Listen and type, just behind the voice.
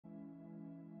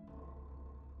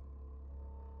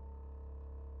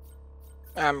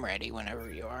I'm ready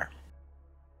whenever you are.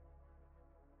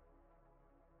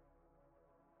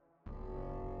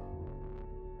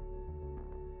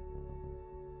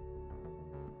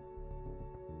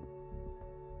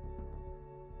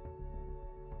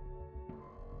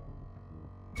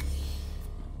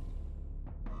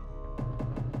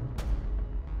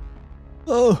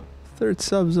 Oh, third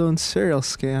subzone serial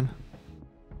scan.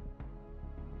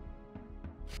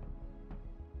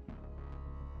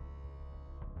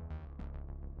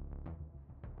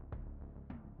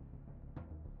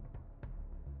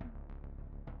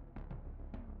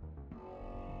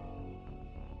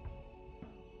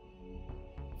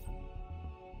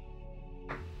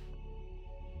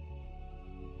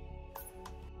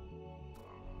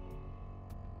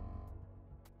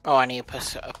 Oh, I need to put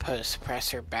a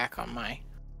suppressor back on my...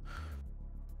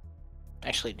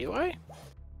 Actually, do I?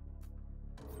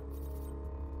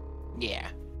 Yeah.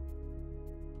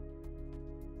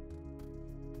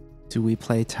 Do we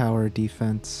play tower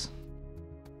defense?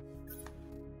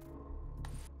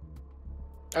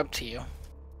 Up to you.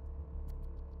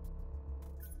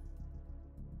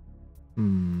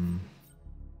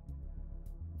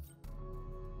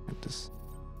 I just...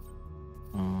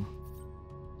 Oh.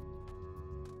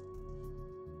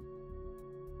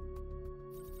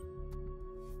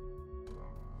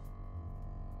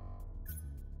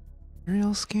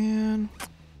 Serial scan.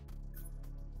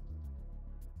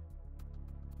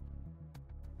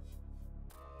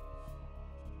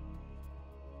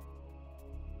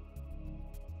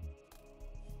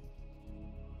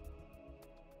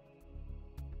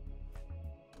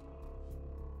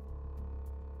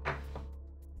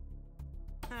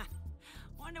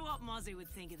 Wonder what Mozzie would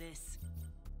think of this.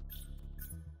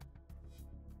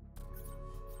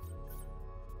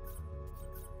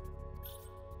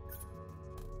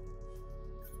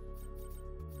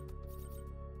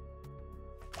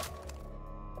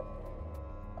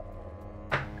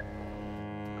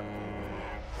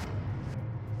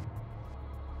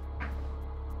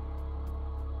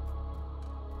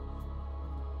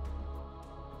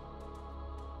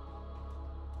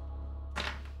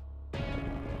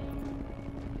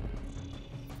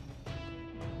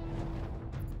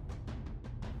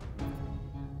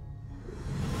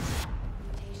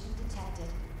 Mutation detected.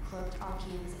 Cloaked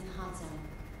Archæans in hot zone.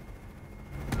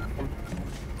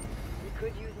 We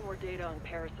could use more data on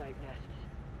Parasite nests.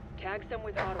 Tag some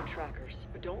with auto trackers,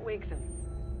 but don't wake them.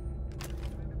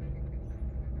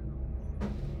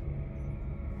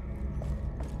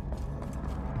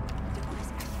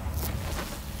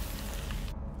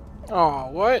 Oh,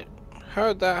 what?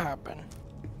 How'd that happen?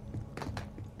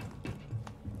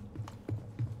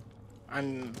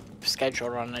 I'm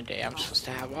scheduled on a day I'm supposed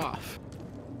to have off.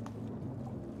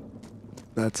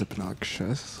 That's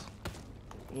obnoxious.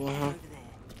 Mm-hmm.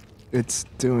 It's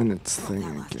doing its thing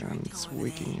again. It's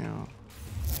waking out.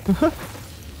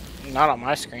 Not on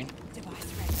my screen.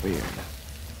 Weird.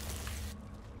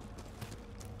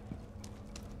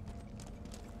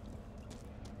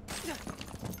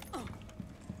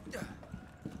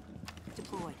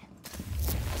 Deployed.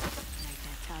 Make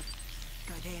that tug.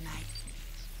 Go there, mate.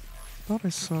 Thought I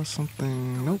saw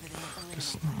something. Nope.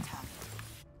 Guess not.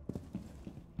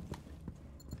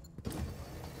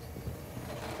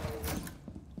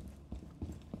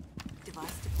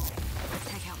 Device deployed.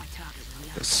 Take out my target, will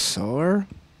ya? The sower?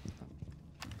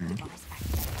 Device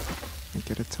activated. Can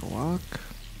get it to lock.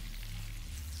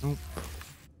 Nope.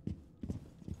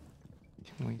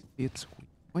 Can we see its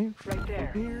point from Right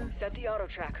there. here? Set the auto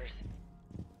trackers.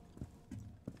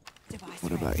 Device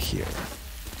What ready. about here?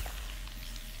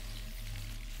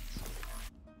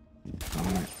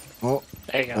 Alright. Oh,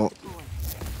 There you go. oh, Deployed.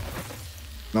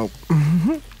 nope.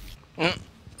 Mm.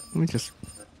 Let me just...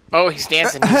 Oh, he's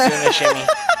dancing. He's doing a shimmy.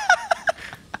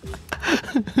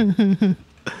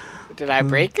 Did I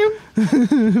break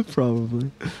him?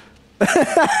 Probably.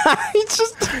 He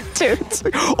just dude, it's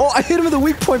like, oh, I hit him with a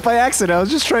weak point by accident. I was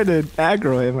just trying to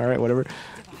aggro him. Alright, whatever.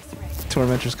 Device ready.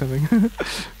 Tormentor's coming.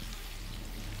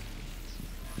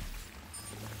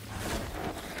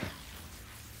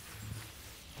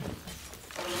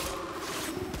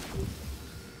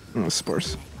 Oh,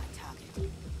 spores. Make my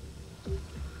target.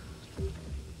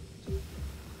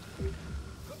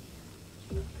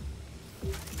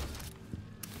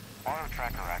 Auto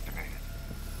tracker activated.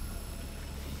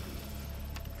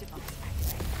 Device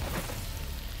activated.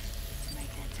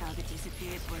 Make that target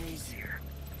disappear, please.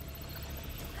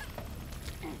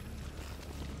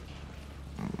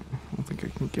 I don't think I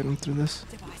can get him through this.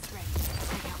 Device ready.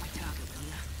 Take out my target, will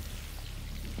ya?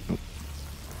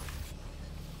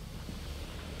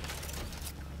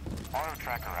 Auto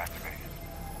tracker activated.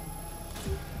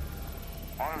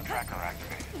 Auto tracker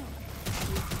activated.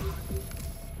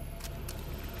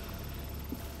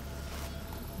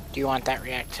 Do you want that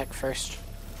react tech first?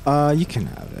 You can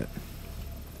have it.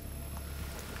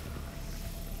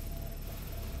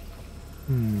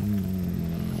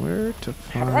 Where to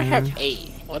How do I have find? 8?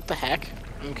 What the heck?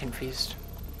 I'm confused.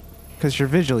 Because you're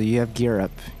visual, you have gear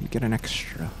up. You get an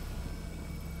extra.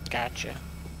 Gotcha.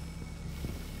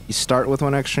 You start with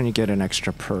one extra and you get an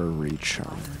extra per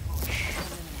recharge.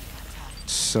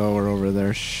 So we're over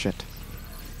there. Shit.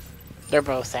 They're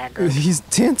both aggro. He's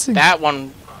dancing. That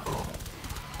one,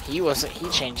 he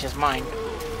changed his mind.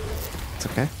 It's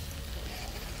okay.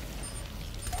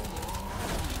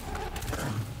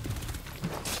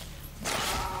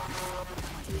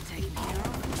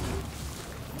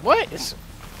 What is...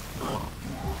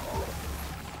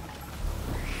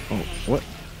 Oh, what?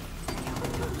 Too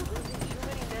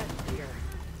many nests here.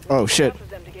 Oh, shit. Enough of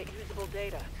them to get usable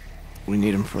data. We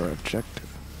need him for our objective.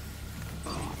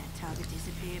 Target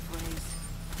disappear, please.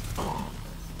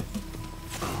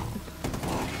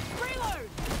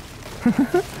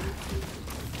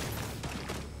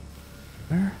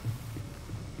 Where?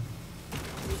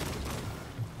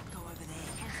 Go over there.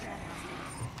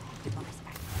 Device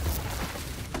active.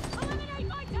 Eliminate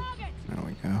my target! There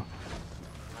we go.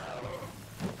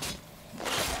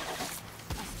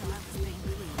 Hostile has been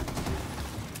cleared.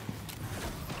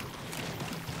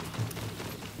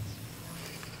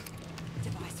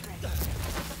 Device ready.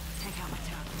 Take out my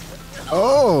target.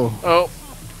 Oh!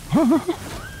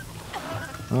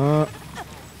 Oh,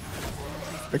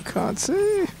 I can't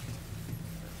see.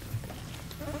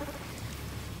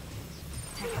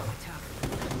 Take out my target.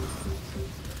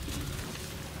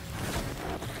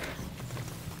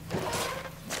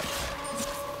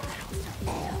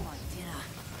 Come on, dinner.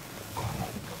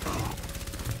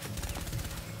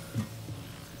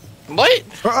 what?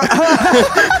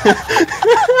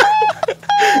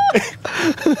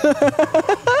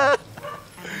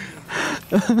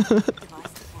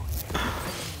 Device deployed.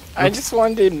 I just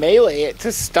wanted to melee it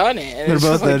to stun it. And They're it's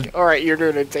just both like, dead. alright, you're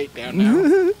doing a takedown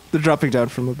now. They're dropping down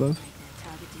from above.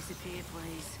 Target disappear,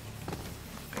 please.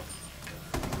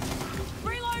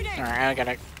 Alright, I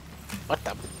gotta... What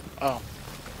the... Oh.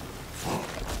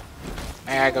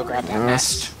 I gotta go grab that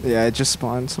nest. Yeah, I just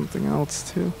spawned something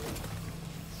else too.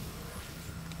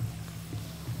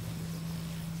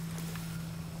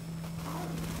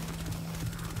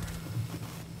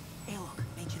 Airlock,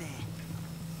 meet you there.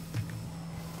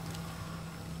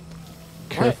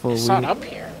 Careful. What? It's not up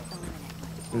here.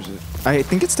 There's it. I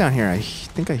think it's down here. I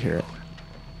think I hear it.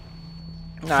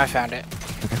 No, I found it.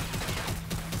 Okay.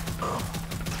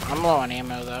 I'm low on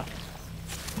ammo, though.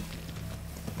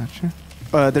 Gotcha.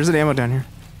 There's an ammo down here.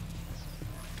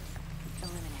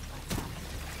 Eliminate my target.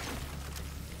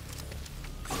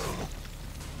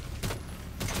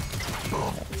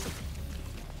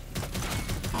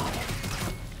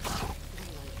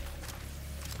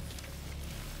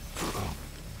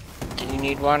 Do you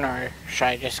need one, or should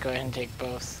I just go ahead and take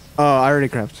both? Oh, I already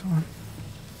grabbed one.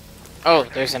 Oh,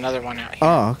 there's another one out here.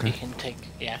 Oh, okay. You can take,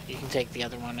 yeah, you can take the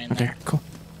other one in Okay, there. cool.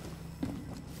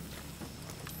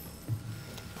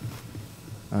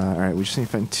 Alright, we just need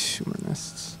to find 2 more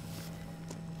nests.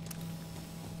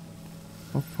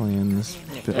 Hopefully in this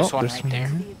Yeah, bit. there's Oh, one there's right one there.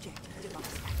 here. The objective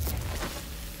device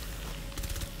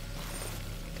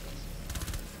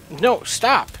active. No,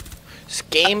 stop. This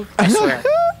game, I swear.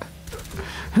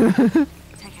 Take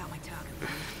out my target.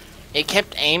 It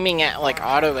kept aiming at, like,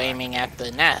 auto-aiming at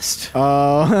the nest.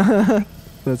 Oh,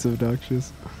 that's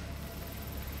obnoxious.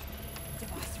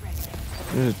 Device ready.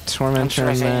 There's a I'm tormentor sure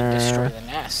I in said destroy there. the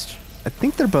nest. I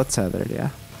think they're both tethered, yeah.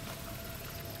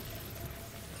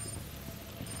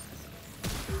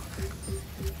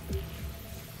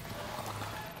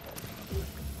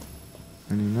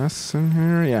 Any nests in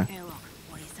here? Yeah. Airlock,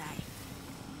 what do you say?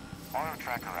 Auto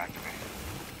tracker activated.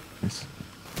 Nice.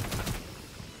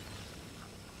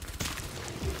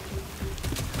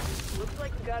 Looks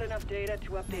like we got enough data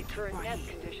to update current nest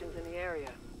conditions in the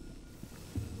area.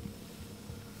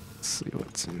 Let's see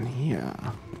what's in here.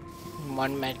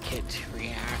 1 medkit to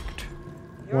react.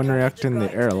 One react in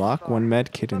the airlock, 1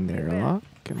 med kit in the airlock,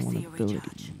 and I 1 see a ability.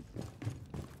 recharge.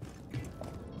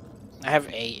 I have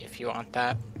 8 if you want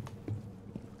that.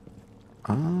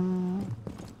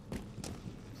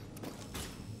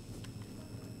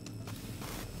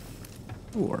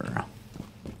 Sure.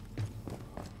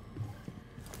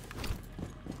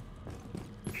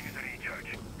 Here's a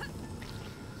recharge.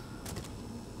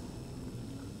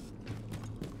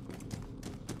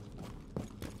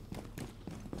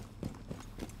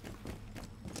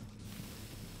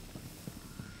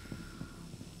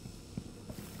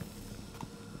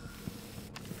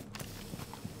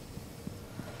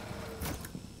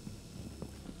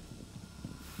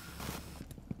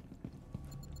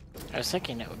 was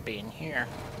thinking it would be in here.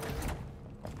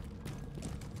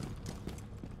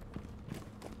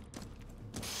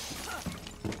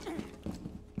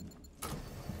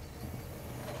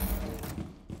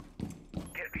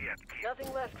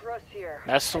 Nothing left for us here.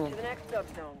 That's Head the- to the next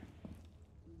subzone.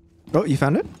 Oh, you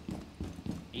found it?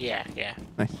 Yeah, yeah.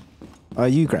 Nice.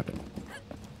 You grab it.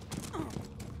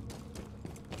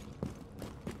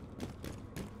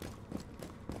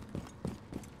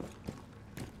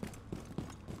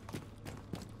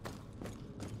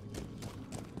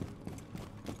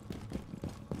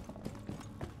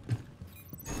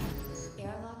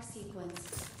 Airlock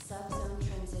sequence. Subzone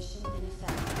transition in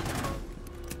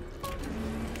effect.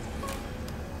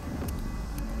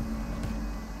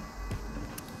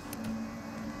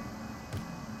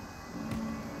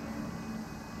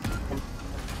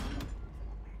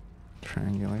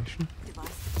 Triangulation.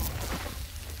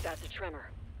 That's a tremor.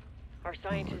 Our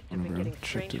scientists have been remember, getting shift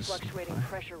strange is fluctuating high.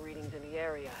 pressure readings in the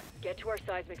area. Get to our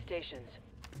seismic stations.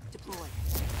 Deploy.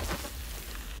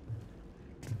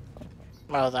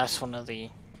 Well, that's one of the...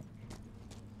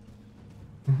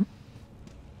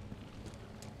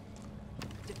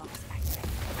 Device activated.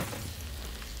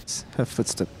 Have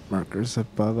footstep markers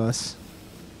above us.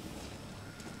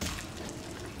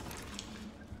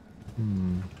 Oh, Do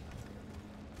you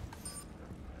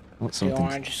want to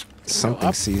something, just go something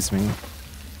up? sees me.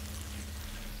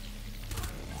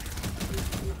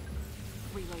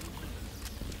 Reloading.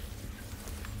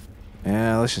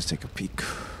 Yeah, let's just take a peek.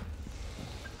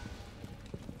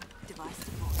 Device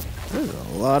deployed. There's a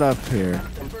lot up here. The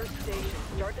first station.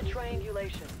 Start the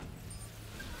triangulation.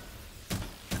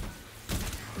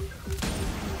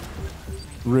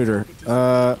 Rooter.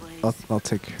 I'll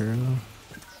take care of them.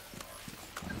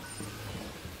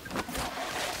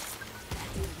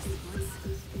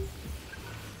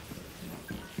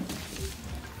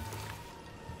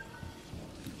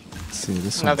 Let's see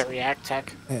this Another one. react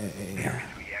tech. Hey.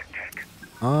 React tech.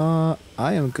 I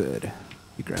am good.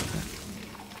 You grab that.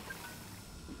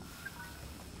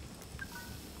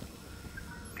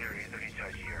 There is a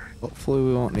recharge here. Hopefully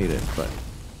we won't need it, but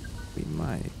we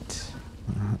might.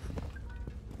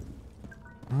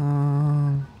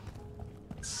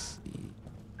 Let's see.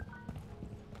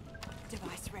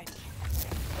 Device ready.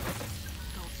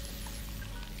 Go.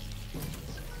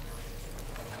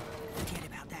 Forget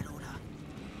about that order.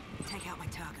 Take out my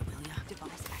target, will ya?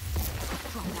 Device active.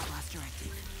 Drop that last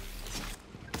directive.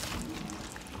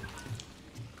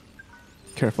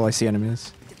 Careful, I see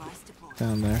enemies Device deployed.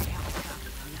 down there. Take out my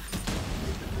target,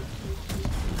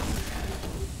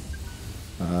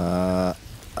 will ya?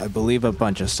 I believe a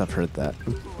bunch of stuff heard that.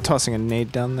 I'm tossing a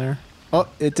nade down there. Oh,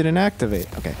 it didn't activate.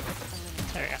 Okay,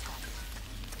 There you go.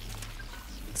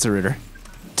 it's a rooter.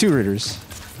 2 rooters.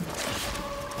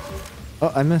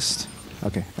 Oh, I missed.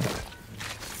 Okay. Wait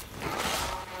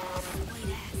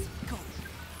ass. Go.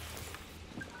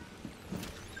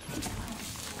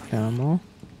 Camel.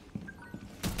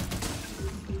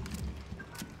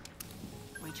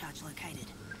 Recharge located.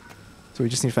 So we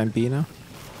just need to find B now?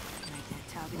 Make that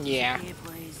target Yeah. disappear,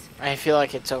 please. I feel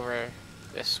like it's over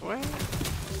this way.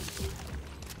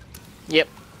 Yep.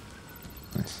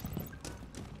 Nice.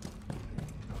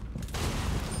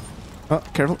 Oh,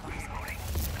 careful.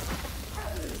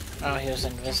 Oh, he was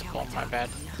invisible. My bad.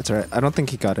 It's alright. I don't think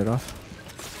he got it off.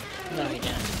 No, he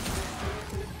didn't.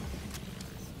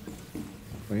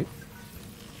 Wait.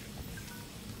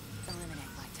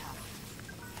 Eliminate my target.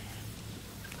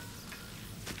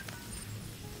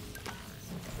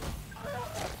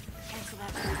 Cancel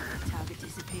that target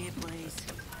disappear, please.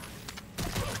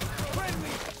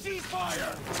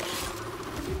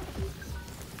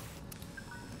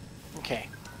 Okay.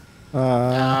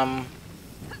 I'll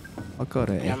go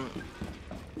to A.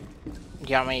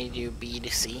 You want me to do B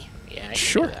to C? Yeah, I can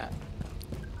Sure. do that.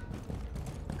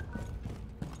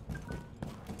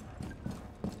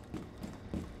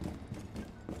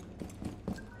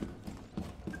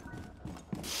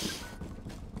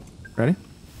 Ready?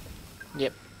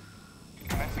 Yep.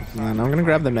 And I'm gonna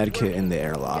grab the med kit in the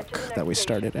airlock that we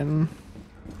started in.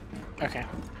 Okay.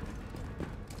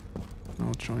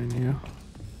 I'll join you.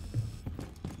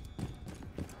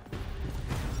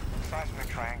 Seismic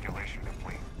triangulation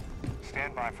complete.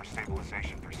 Stand by for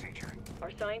stabilization procedure.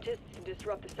 Our scientists can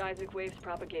disrupt the seismic waves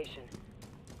propagation.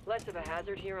 Less of a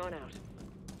hazard here on out.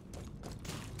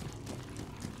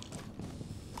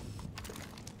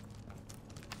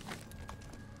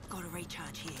 Got a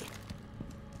recharge here.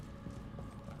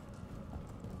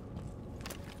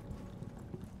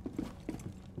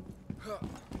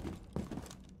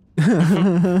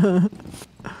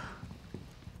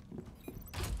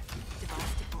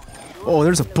 Oh,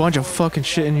 there's a bunch of fucking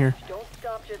shit in here. Don't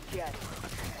stop just yet.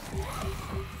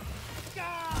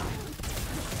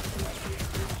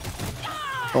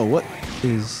 Oh, what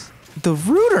is the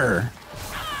rooter?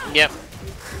 Yep.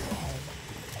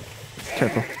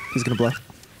 Careful, he's gonna blow.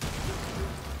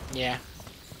 Yeah.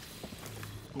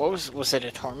 What was it?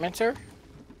 A tormentor?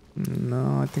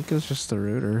 No, I think it was just the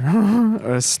rooter.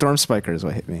 A storm spiker is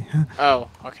what hit me. Oh,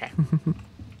 okay.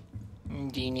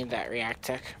 Do you need that react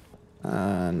tech?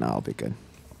 No, I'll be good.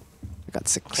 I got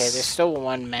 6. Okay, there's still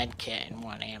 1 med kit and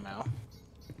 1 ammo.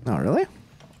 Oh, really?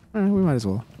 We might as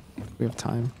well. We have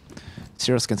time.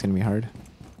 Zero skin's gonna be hard.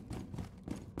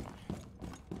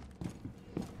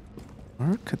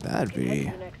 Where could that be?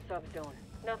 The next subzone.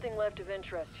 Nothing left of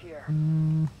interest here.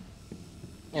 In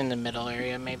the middle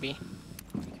area, maybe.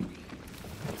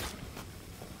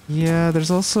 Yeah,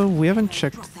 there's also... We haven't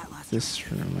checked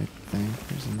this room, I think.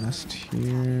 There's a nest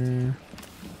here.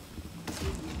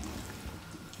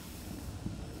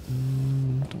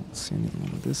 Don't see anything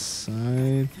on this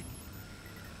side.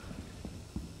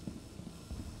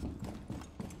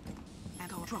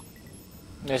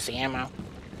 There's the ammo.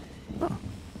 Oh.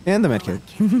 And the medkit.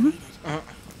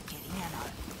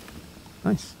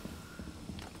 Nice.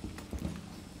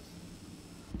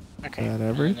 Okay. Is that and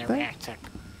everything? the react tech.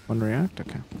 1 react?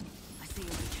 Okay.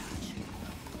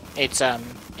 It's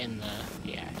in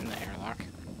the airlock.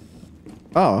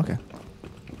 Oh, okay.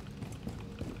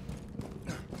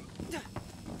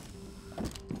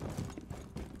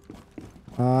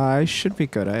 I should be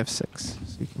good. I have 6, so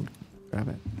you can grab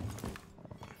it.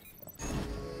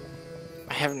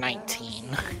 I have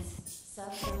 19.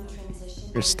 Subzone transition.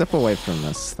 Here, step away from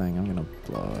this thing. I'm gonna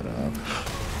blow it up.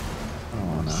 I don't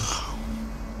wanna.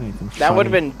 Anything That would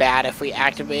have funny. been bad if we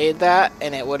activated that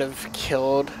and it would have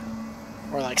killed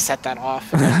or like set that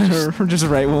off. And then Just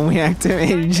right when we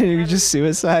activate, just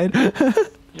suicide.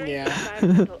 Yeah.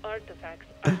 Environmental artifacts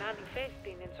are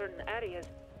manifesting in certain areas,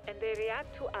 and they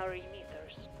react to our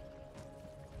emitters.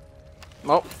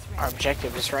 Well, our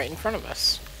objective is right in front of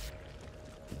us.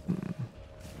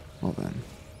 Well then.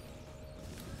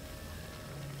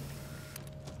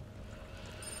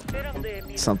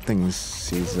 Something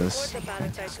sees us.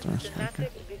 Okay, Star Striker.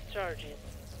 Discharges.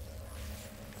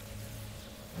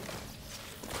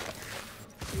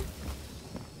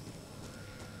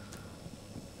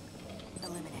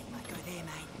 Eliminate might go there,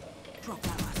 mate. Drop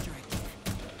that last directive.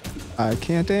 I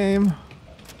can't aim.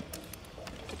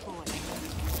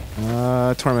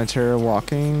 Tormentor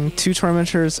walking. 2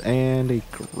 tormentors and a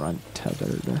grunt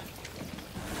tethered.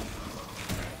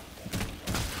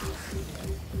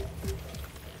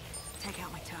 Take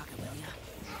out my target, will ya?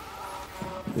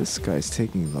 This guy's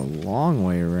taking the long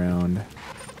way around.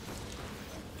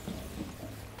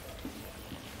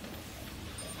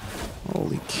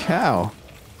 Holy cow.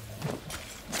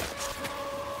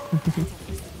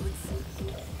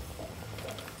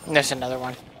 There's another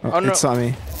one. Oh, Oh, no. It saw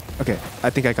me. Okay, I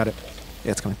think I got it.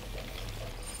 Yeah, it's coming.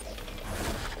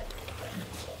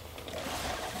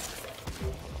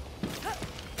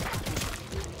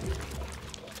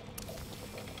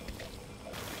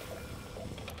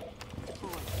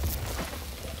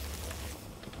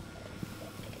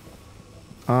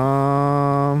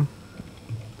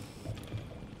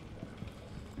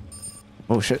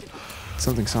 Oh shit.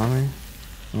 Something saw me.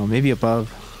 Oh, maybe above.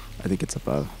 I think it's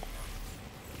above.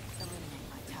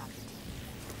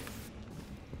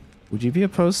 Would you be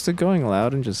opposed to going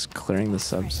loud and just clearing the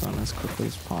subzone as quickly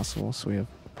as possible so we have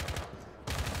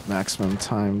maximum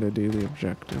time to do the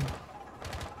objective?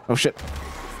 Oh shit.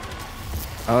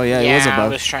 Oh yeah, it was I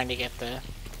above. was trying to get the...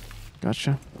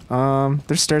 Gotcha.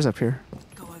 There's stairs up here.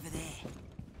 Go over there.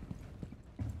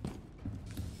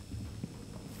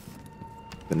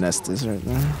 The nest is right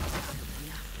there.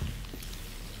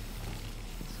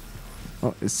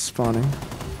 Oh, it's spawning.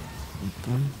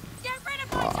 Get rid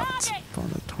of my Oh, it's target!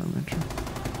 spawned a tormentor.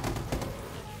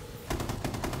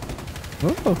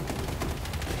 Oh!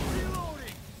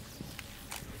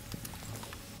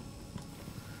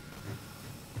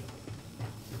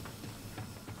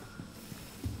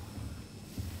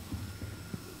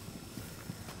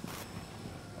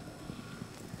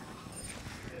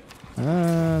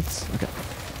 That's okay.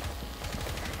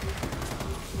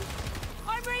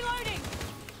 I'm reloading!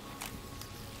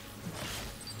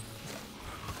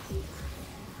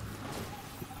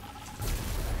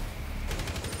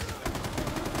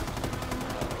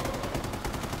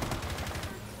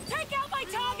 Take out my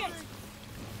target!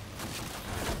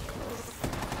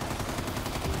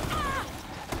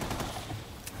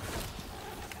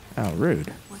 Oh,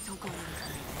 rude. What's all going on?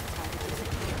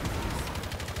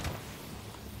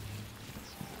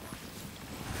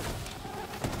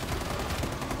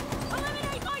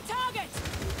 Eliminate my target!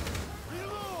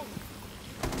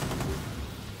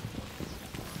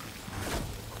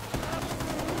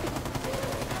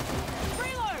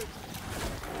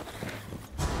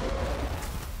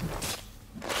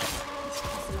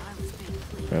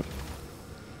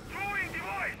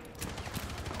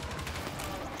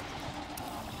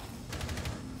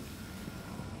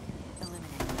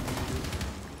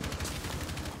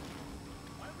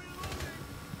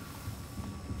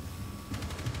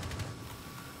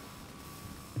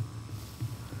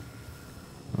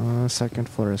 Second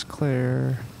floor is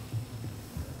clear.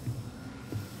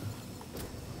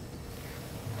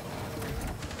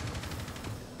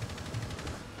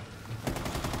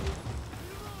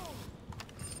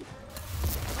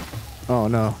 Oh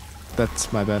no,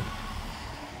 that's my bad.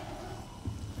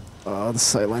 Oh, the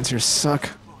silencers suck.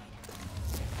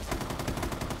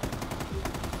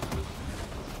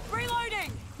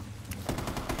 Reloading.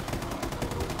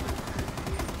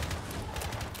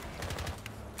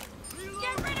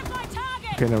 Get rid of my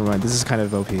target. Okay, never mind. This is kind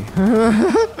of OP.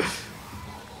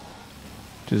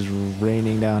 Just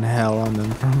raining down hell on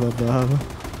them from above.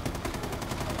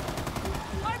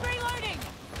 I'm reloading.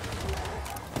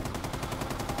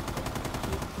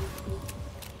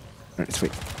 Alright,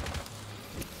 sweet.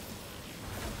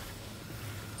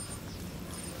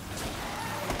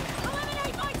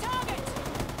 Eliminate my target.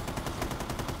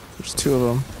 There's two of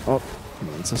them. Oh,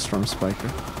 it's a storm spiker.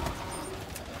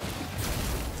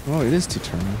 Oh, it is two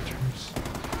Terminators.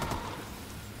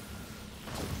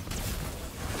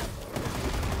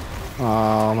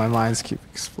 Oh, my mines keep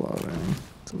exploding.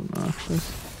 It's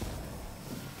obnoxious.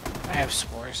 I have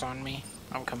spores on me.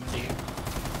 I'm coming to you.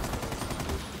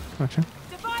 Gotcha.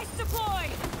 Device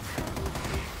deployed.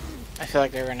 I feel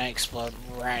like they're gonna explode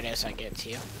right as I get to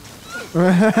you.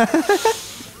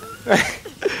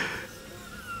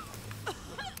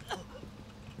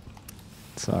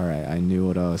 It's alright, I knew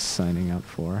what I was signing up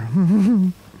for. Let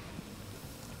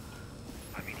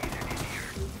me get in here.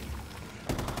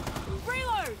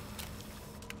 Reload.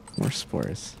 More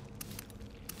spores.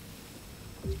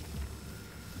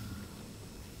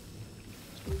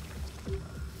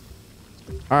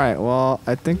 Alright, well,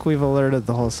 I think we've alerted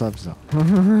the whole subzone.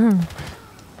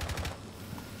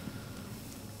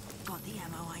 Got the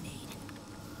ammo I need.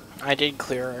 I did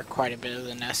clear quite a bit of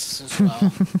the nests as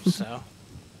well, so.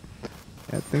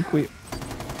 I think we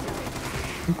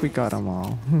got them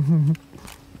all.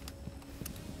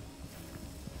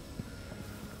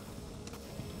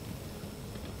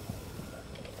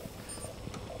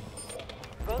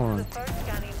 Go Hold to on. the first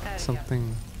scanning area.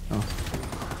 Something. Oh.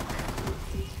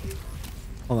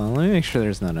 Hold on, let me make sure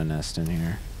there's not a nest in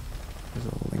here. There's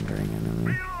a lingering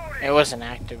enemy. It wasn't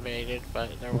activated,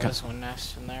 but there Okay. was one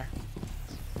nest in there.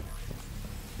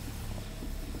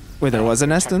 Wait, there was a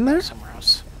nest Check in there? somewhere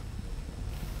else.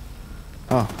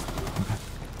 Oh. Okay.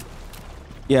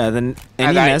 Yeah, then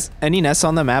any nests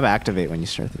on the map activate when you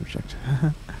start the objective.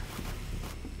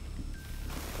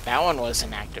 That one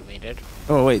wasn't activated.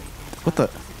 Oh wait, what the?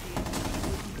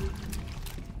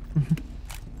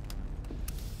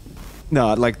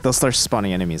 No, like they'll start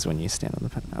spawning enemies when you stand on the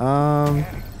pen.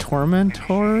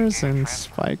 Tormentors and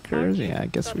spikers. Yeah, I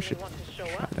guess we should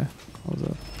try to close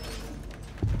up.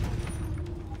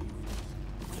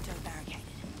 Window barricaded.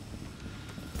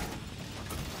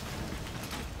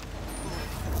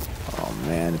 Oh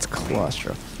man, it's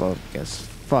claustrophobic as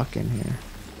fuck in here.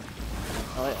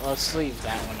 Let's leave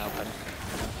that one open.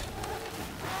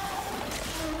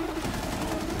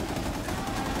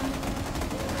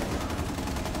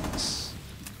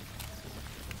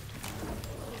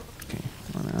 Okay,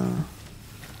 well now.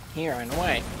 Here, and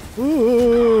away.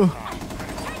 Ooh! Take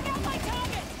out my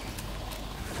target.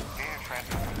 Data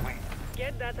transfer complete.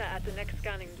 Get data at the next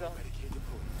scanning zone.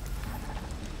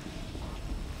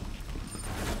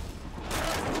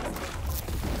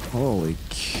 Holy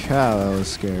cow, that was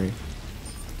scary.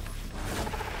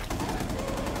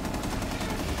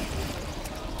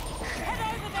 Head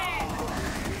over there.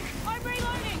 I'm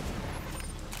reloading.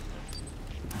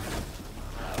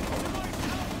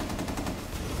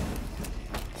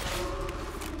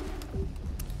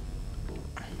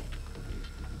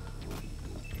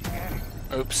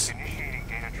 Oops. Initiating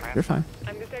data transfer. You're fine.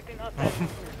 I'm detecting hostile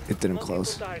movement. It didn't Multiple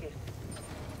close. targets.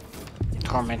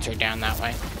 Tormentor down that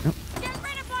way. Get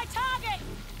rid of my target.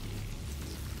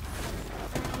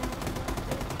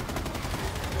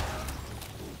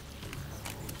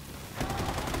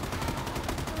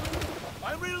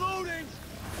 I'm reloading!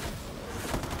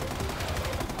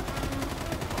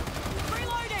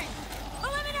 Reloading.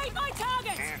 Eliminate my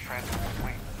target. Data transfer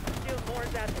complete. Still more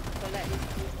data to collect.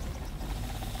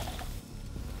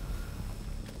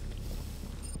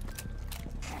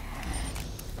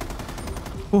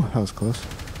 Ooh, that was close.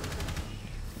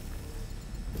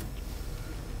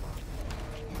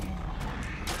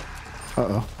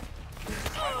 Uh-oh.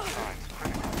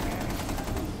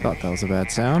 Thought that was a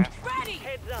bad sound. Ready.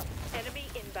 Heads up. Enemy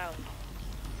inbound.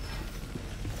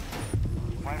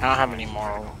 I don't have any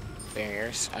more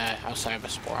barriers. I also have a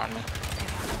spore on me.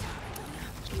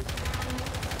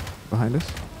 Behind us.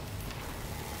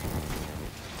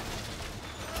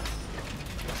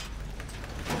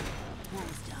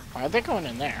 Why are they going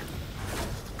in there?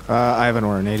 I have an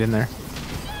Ornate in there.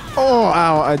 Oh,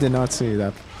 ow, I did not see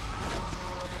that.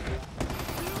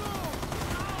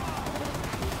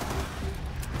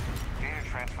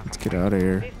 Let's get out of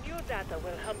here. This new data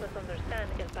will help us understand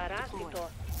El Parasito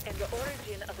and the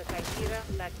origin of the Caesura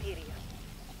bacteria.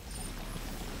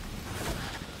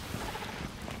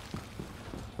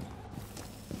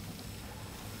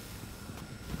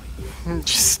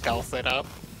 Just stealth it up.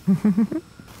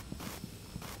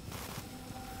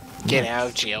 Get out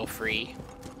of jail free.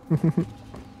 Prepare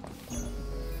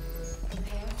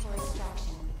for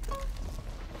extraction.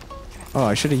 Oh,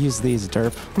 I should have used these,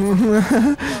 derp.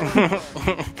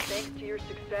 Thanks to your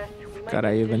success, we might God,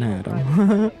 I get even had additional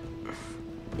them.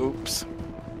 Oops.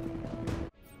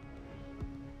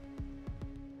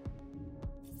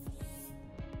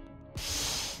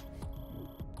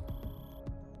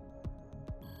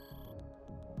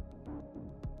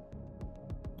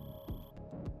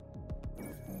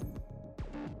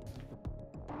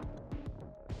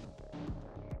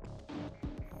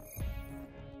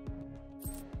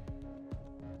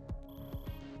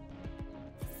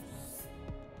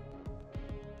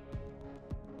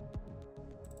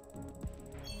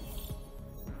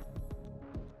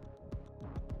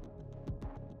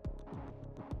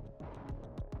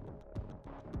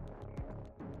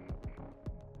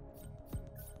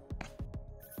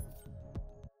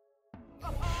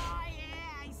 Oh,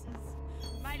 yeah, aces.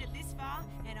 Made it this far,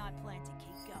 and I plan to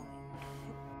keep going.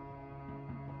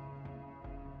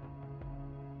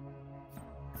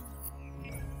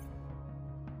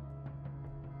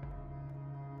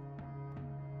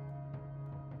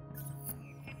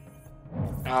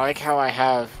 I like how I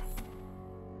have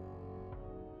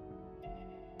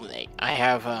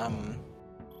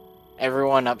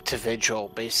everyone up to Vigil,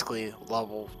 basically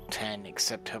level 10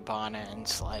 except Habana and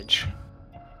Sledge.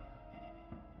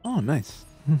 Oh, nice.